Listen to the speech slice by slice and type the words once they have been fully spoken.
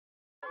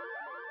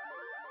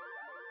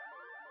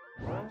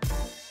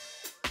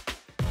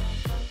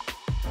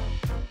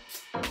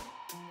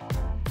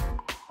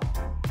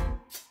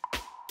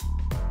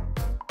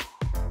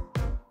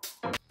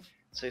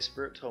So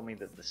Spirit told me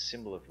that the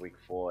symbol of week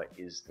 4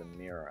 is the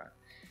mirror.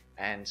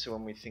 And so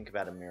when we think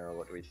about a mirror,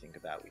 what do we think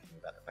about? We think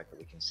about the fact that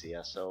we can see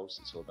ourselves.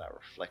 It's all about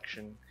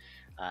reflection.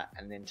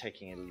 And then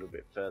taking it a little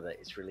bit further,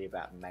 it's really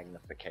about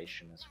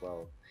magnification as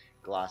well.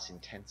 Glass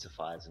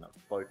intensifies and it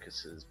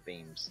focuses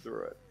beams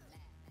through it.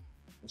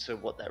 And so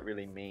what that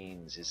really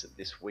means is that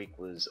this week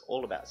was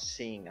all about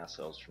seeing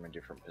ourselves from a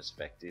different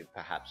perspective,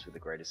 perhaps with a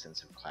greater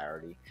sense of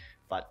clarity,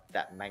 but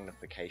that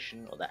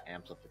magnification or that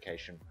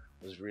amplification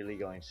was really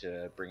going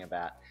to bring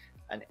about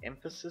an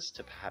emphasis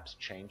to perhaps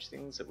change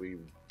things that we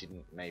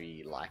didn't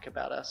maybe like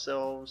about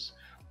ourselves,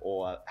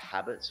 or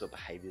habits or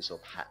behaviors or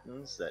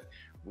patterns that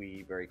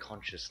we very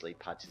consciously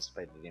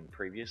participated in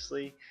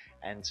previously.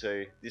 And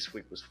so this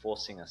week was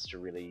forcing us to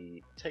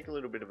really take a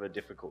little bit of a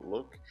difficult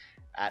look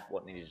at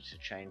what needed to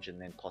change and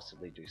then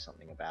possibly do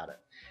something about it.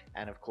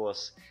 And of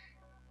course,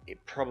 it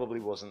probably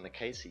wasn't the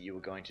case that you were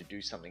going to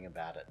do something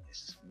about it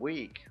this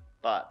week,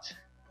 but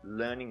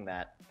learning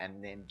that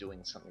and then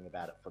doing something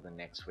about it for the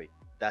next week.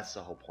 That's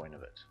the whole point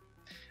of it.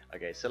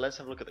 Okay, so let's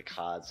have a look at the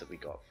cards that we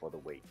got for the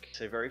week.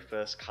 So very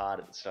first card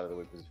at the start of the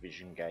week was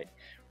Vision Gate.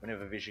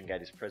 Whenever Vision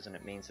Gate is present,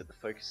 it means that the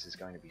focus is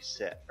going to be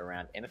set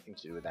around anything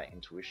to do with our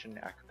intuition,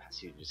 our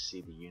capacity to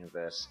see the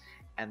universe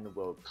and the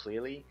world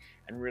clearly,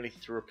 and really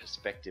through a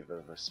perspective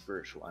of a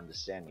spiritual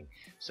understanding.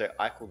 So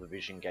I call the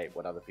Vision Gate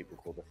what other people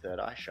call the third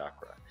eye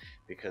chakra,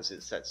 because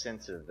it's that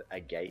sense of a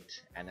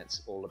gate, and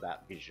it's all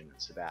about vision.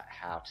 It's about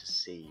how to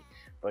see,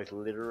 both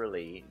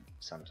literally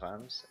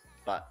sometimes,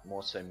 but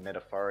more so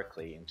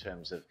metaphorically, in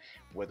terms of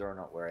whether or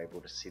not we're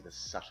able to see the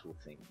subtle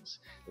things,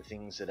 the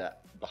things that are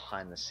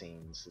behind the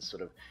scenes, the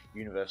sort of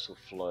universal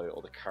flow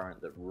or the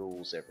current that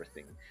rules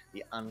everything,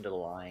 the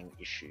underlying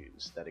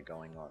issues that are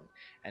going on.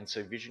 And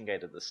so Vision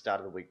Gate at the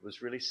start of the week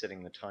was really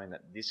setting the tone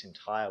that this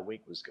entire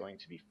week was going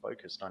to be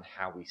focused on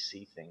how we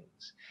see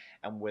things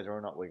and whether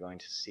or not we're going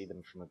to see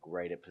them from a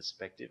greater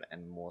perspective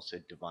and more so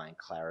divine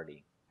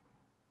clarity.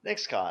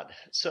 Next card.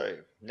 So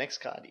next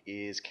card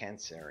is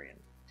Cancerian.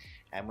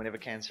 And whenever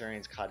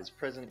Cancerian's card is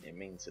present, it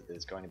means that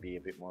there's going to be a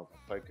bit more of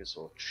a focus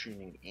or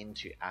tuning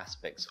into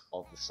aspects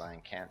of the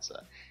sign Cancer.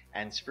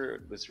 And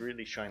Spirit was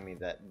really showing me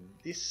that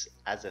this,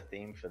 as a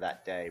theme for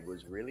that day,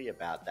 was really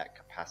about that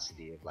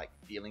capacity of like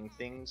feeling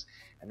things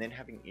and then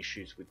having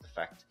issues with the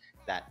fact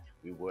that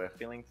we were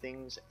feeling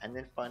things, and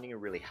then finding a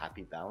really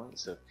happy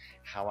balance of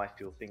how I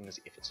feel things,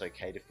 if it's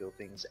okay to feel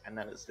things, and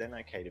that it's then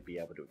okay to be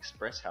able to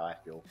express how I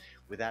feel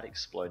without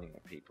exploding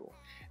at people.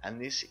 And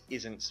this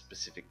isn't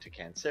specific to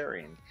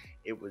Cancerian.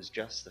 It was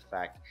just the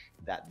fact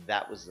that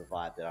that was the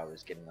vibe that I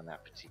was getting on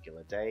that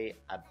particular day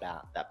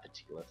about that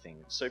particular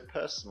thing. So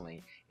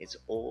personally, it's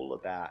all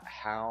about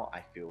how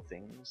I feel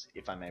things,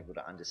 if I'm able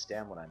to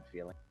understand what I'm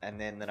feeling, and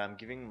then that I'm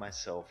giving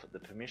myself the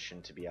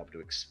permission to be able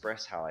to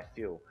express how I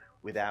feel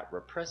without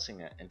repressing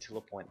it until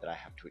a point that I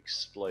have to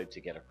explode to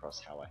get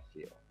across how I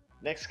feel.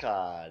 Next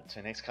card.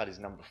 So next card is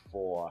number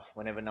 4.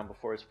 Whenever number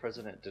 4 is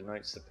present, it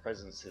denotes the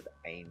presence of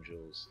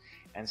angels.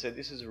 And so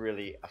this is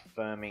really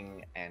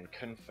affirming and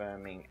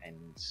confirming and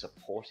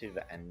supportive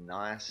and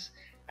nice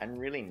and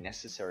really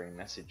necessary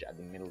message at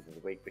the middle of the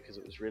week, because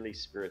it was really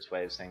Spirit's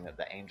way of saying that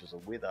the angels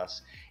are with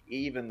us,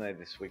 even though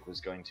this week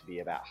was going to be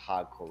about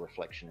hardcore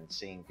reflection and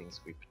seeing things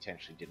that we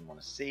potentially didn't want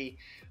to see,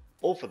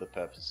 all for the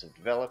purpose of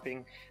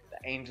developing.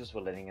 The angels were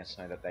letting us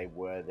know that they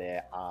were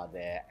there, are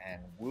there, and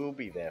will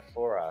be there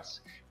for us.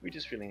 We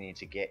just really need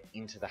to get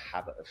into the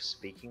habit of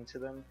speaking to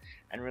them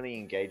and really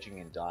engaging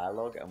in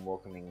dialogue and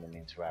welcoming them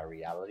into our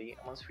reality.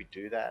 And once we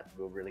do that,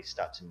 we'll really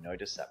start to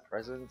notice that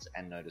presence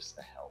and notice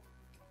the help.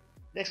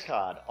 Next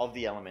card, of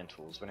the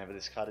elementals. Whenever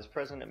this card is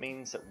present, it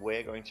means that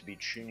we're going to be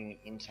tuning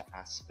into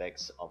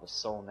aspects of a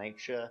soul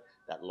nature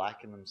that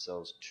liken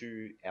themselves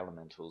to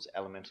elementals.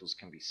 Elementals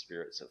can be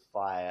spirits of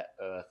fire,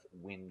 earth,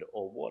 wind,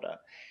 or water.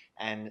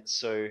 And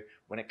so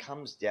when it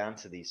comes down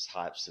to these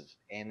types of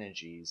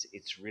energies,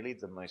 it's really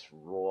the most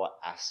raw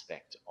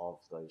aspect of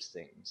those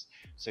things.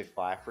 So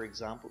fire, for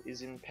example,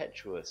 is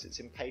impetuous, it's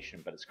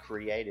impatient, but it's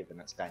creative and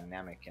it's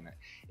dynamic and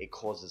it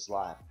causes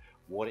life.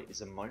 Water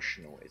is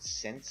emotional, it's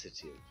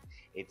sensitive,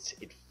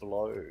 it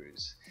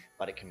flows,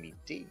 but it can be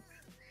deep.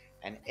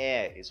 And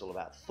air is all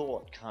about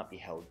thought, can't be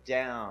held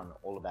down,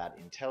 all about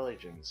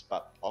intelligence,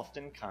 but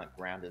often can't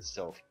ground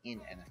itself in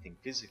anything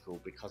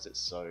physical because it's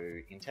so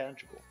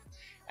intangible.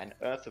 And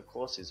earth, of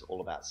course, is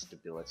all about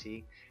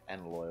stability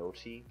and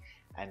loyalty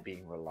and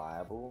being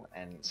reliable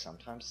and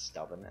sometimes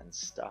stubborn and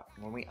stuck.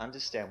 When we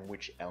understand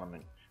which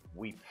element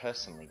we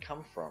personally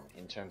come from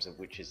in terms of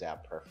which is our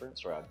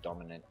preference or our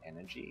dominant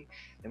energy,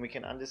 then we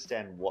can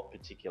understand what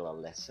particular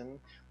lesson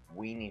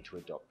we need to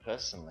adopt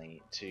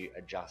personally to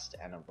adjust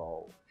and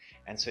evolve.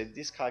 And so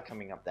this card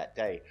coming up that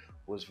day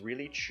was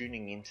really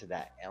tuning into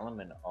that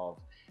element of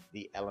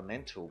the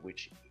elemental,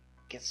 which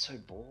gets so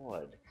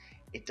bored.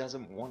 It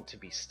doesn't want to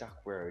be stuck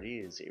where it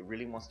is. It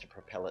really wants to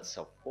propel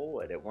itself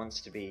forward. It wants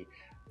to be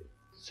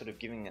sort of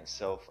giving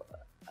itself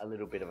a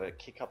little bit of a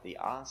kick up the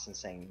arse and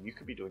saying you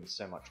could be doing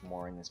so much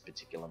more in this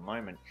particular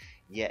moment,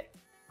 yet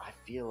I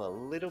feel a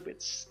little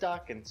bit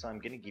stuck, and so I'm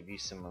going to give you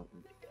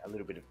a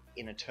little bit of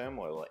inner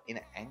turmoil or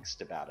inner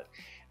angst about it.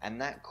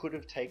 And that could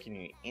have taken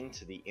you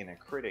into the inner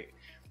critic,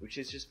 which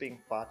is just being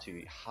far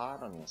too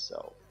hard on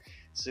yourself.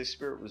 So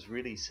Spirit was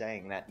really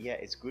saying that, yeah,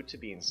 it's good to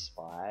be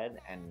inspired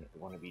and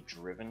want to be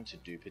driven to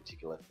do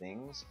particular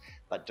things,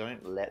 but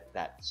don't let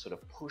that sort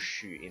of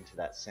push you into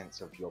that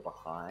sense of you're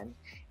behind.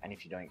 And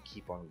if you don't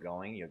keep on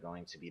going, you're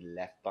going to be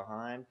left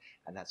behind,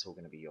 and that's all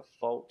going to be your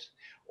fault.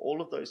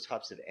 All of those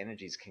types of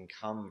energies can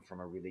come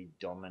from a really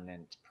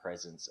dominant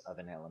presence of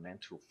an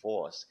elemental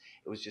force.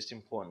 It was just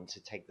important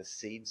to take the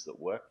seeds that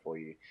work for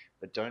you,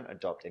 but don't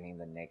adopt any of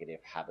the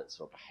negative habits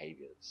or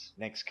behaviors.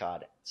 Next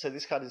card. So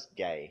this card is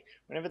gay.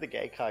 Whenever the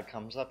gay card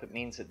comes up, it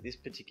means that this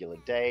particular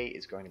day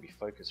is going to be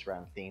focused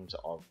around themes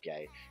of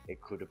gay.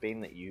 It could have been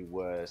that you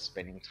were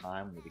spending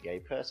time with a gay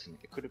person.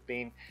 It could have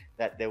been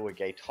that there were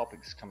gay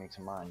topics coming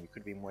to mind. You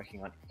could have been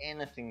working on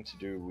anything to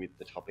do with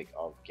the topic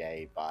of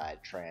gay, bi,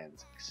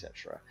 trans,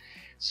 etc.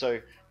 So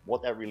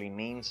what that really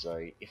means,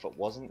 though, if it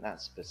wasn't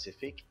that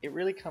specific, it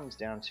really comes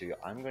down to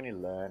I'm going to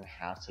learn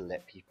how to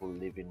let people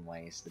live in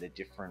ways that are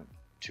different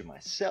to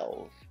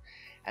myself,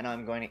 and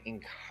I'm going to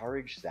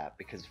encourage that,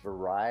 because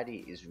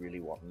variety is really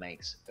what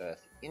makes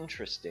Earth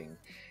interesting.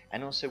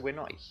 And also, we're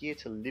not here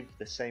to live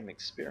the same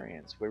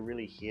experience. We're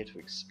really here to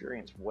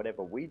experience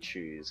whatever we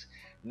choose,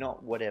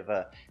 not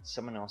whatever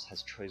someone else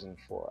has chosen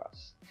for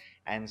us.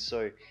 And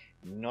so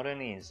not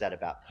only is that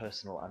about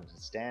personal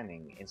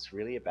understanding, it's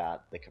really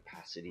about the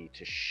capacity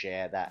to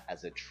share that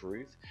as a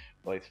truth,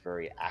 both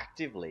very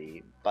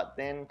actively, but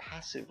then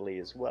passively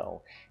as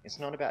well. It's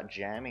not about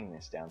jamming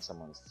this down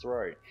someone's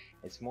throat.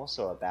 It's more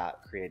so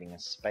about creating a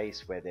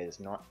space where there's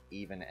not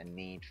even a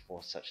need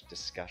for such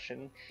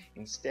discussion.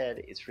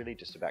 Instead, it's really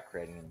just about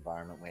creating an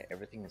environment where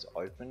everything is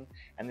open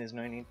and there's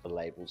no need for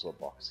labels or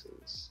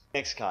boxes.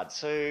 Next card.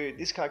 So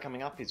this card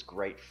coming up is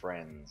Great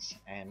Friends,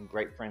 and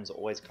Great Friends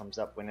always comes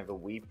up whenever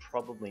we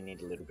probably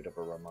need a little bit of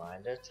a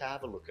reminder to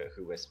have a look at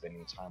who we're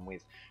spending time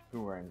with,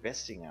 who we're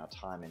investing our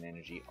time and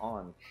energy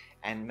on,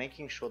 and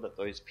making sure that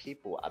those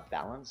people are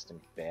balanced and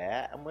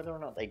fair, and whether or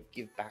not they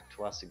give back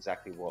to us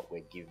exactly what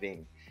we're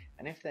giving.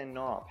 And if they're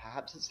not,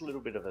 perhaps it's a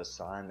little bit of a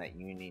sign that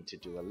you need to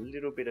do a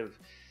little bit of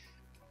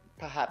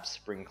perhaps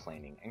spring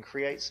cleaning and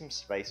create some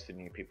space for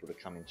new people to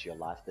come into your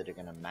life that are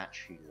going to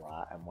match who you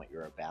are and what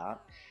you're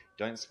about.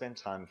 Don't spend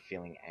time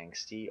feeling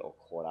angsty or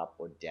caught up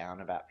or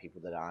down about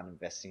people that aren't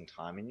investing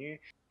time in you.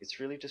 It's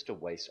really just a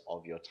waste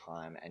of your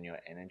time and your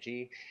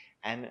energy.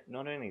 And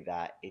not only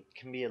that, it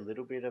can be a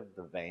little bit of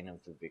the vein of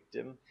the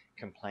victim,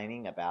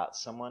 complaining about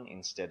someone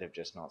instead of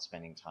just not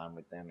spending time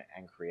with them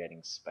and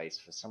creating space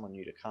for someone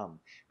new to come,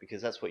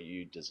 because that's what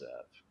you deserve.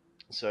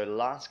 So the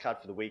last card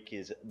for the week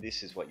is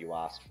This Is What You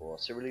Asked For.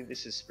 So really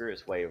this is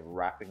Spirit's way of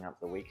wrapping up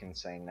the week and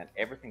saying that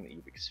everything that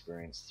you've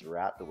experienced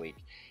throughout the week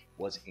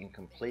was in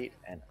complete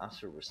and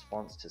utter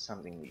response to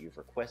something that you've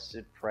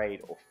requested, prayed,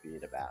 or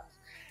feared about.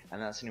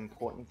 And that's an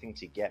important thing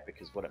to get,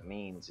 because what it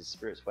means is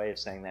Spirit's way of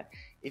saying that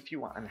if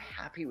you are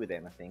unhappy with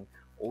anything,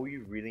 all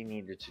you really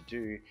needed to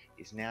do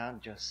is now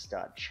just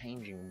start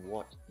changing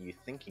what you're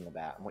thinking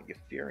about and what you're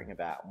fearing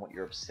about and what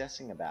you're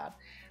obsessing about.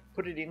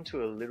 Put it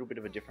into a little bit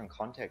of a different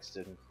context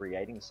and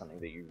creating something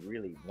that you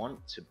really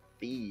want to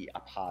be a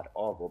part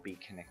of or be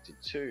connected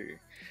to.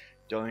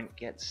 Don't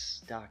get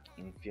stuck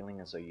in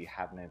feeling as though you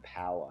have no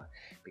power,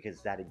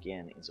 because that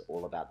again is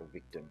all about the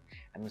victim.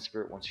 And the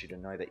Spirit wants you to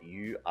know that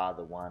you are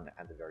the one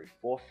at the very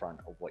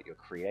forefront of what you're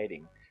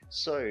creating.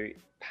 So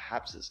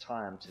perhaps it's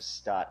time to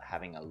start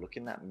having a look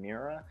in that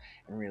mirror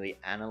and really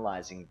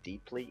analyzing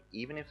deeply,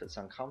 even if it's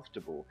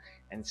uncomfortable,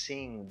 and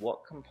seeing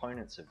what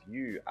components of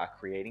you are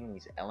creating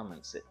these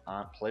elements that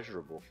aren't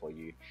pleasurable for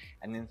you.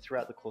 And then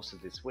throughout the course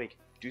of this week,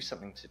 do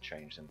something to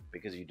change them,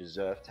 because you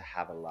deserve to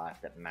have a life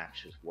that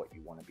matches what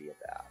you want to be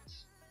about.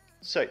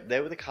 So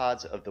there were the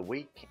cards of the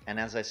week, and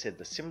as I said,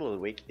 the symbol of the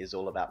week is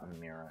all about the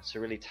mirror. So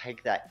really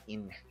take that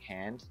in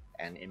hand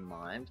and in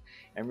mind,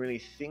 and really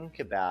think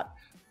about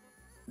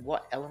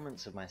what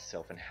elements of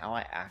myself and how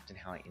I act and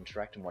how I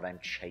interact and what I'm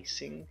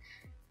chasing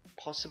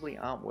possibly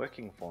aren't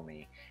working for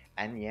me.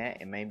 And yeah,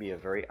 it may be a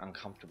very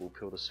uncomfortable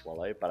pill to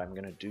swallow, but I'm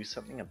going to do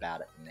something about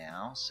it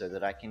now so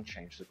that I can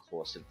change the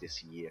course of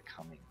this year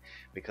coming.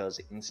 Because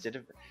instead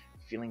of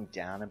feeling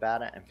down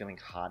about it and feeling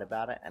hard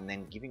about it and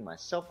then giving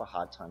myself a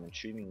hard time and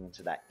tuning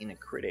into that inner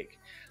critic,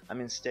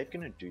 I'm instead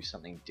going to do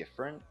something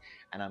different,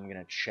 and I'm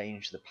going to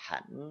change the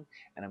pattern,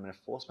 and I'm going to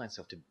force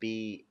myself to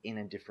be in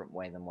a different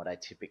way than what I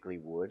typically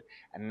would.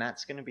 And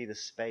that's going to be the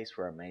space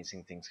where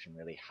amazing things can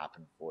really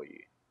happen for you.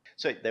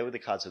 So there were the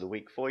cards of the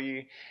week for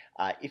you.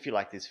 If you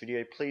like this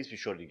video, please be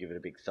sure to give it a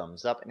big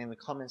thumbs up, and in the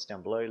comments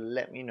down below,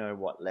 let me know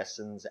what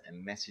lessons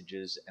and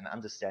messages and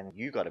understanding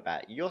you got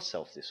about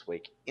yourself this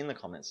week in the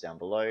comments down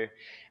below.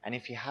 And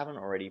if you haven't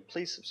already,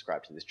 please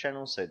subscribe to this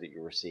channel so that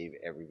you'll receive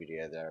every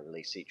video that I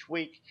release each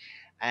week.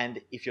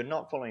 And if you're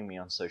not following me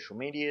on social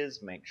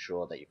medias, make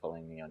sure that you're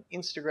following me on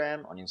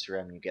Instagram. On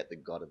Instagram, you get the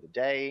God of the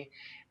Day.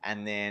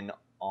 And then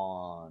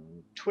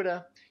on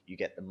Twitter, you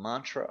get the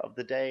mantra of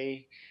the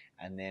day.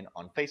 And then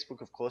on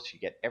Facebook, of course, you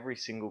get every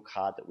single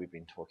card that we've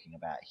been talking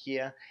about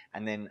here.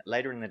 And then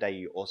later in the day,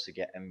 you also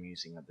get a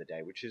musing of the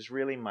day, which is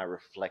really my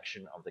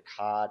reflection of the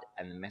card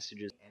and the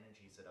messages,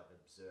 energies that I've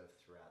observed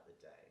throughout the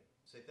day.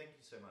 So thank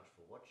you so much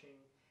for watching.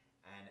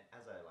 And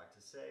as I like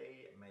to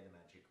say, may the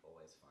magic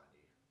always find you.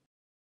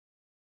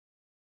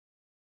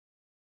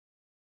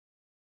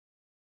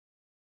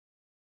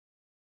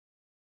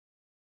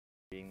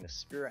 Being the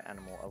spirit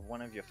animal of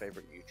one of your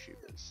favorite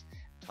YouTubers,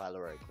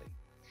 Tyler Oakley.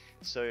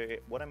 So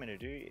what I'm going to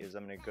do is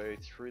I'm going to go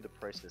through the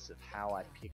process of how I pick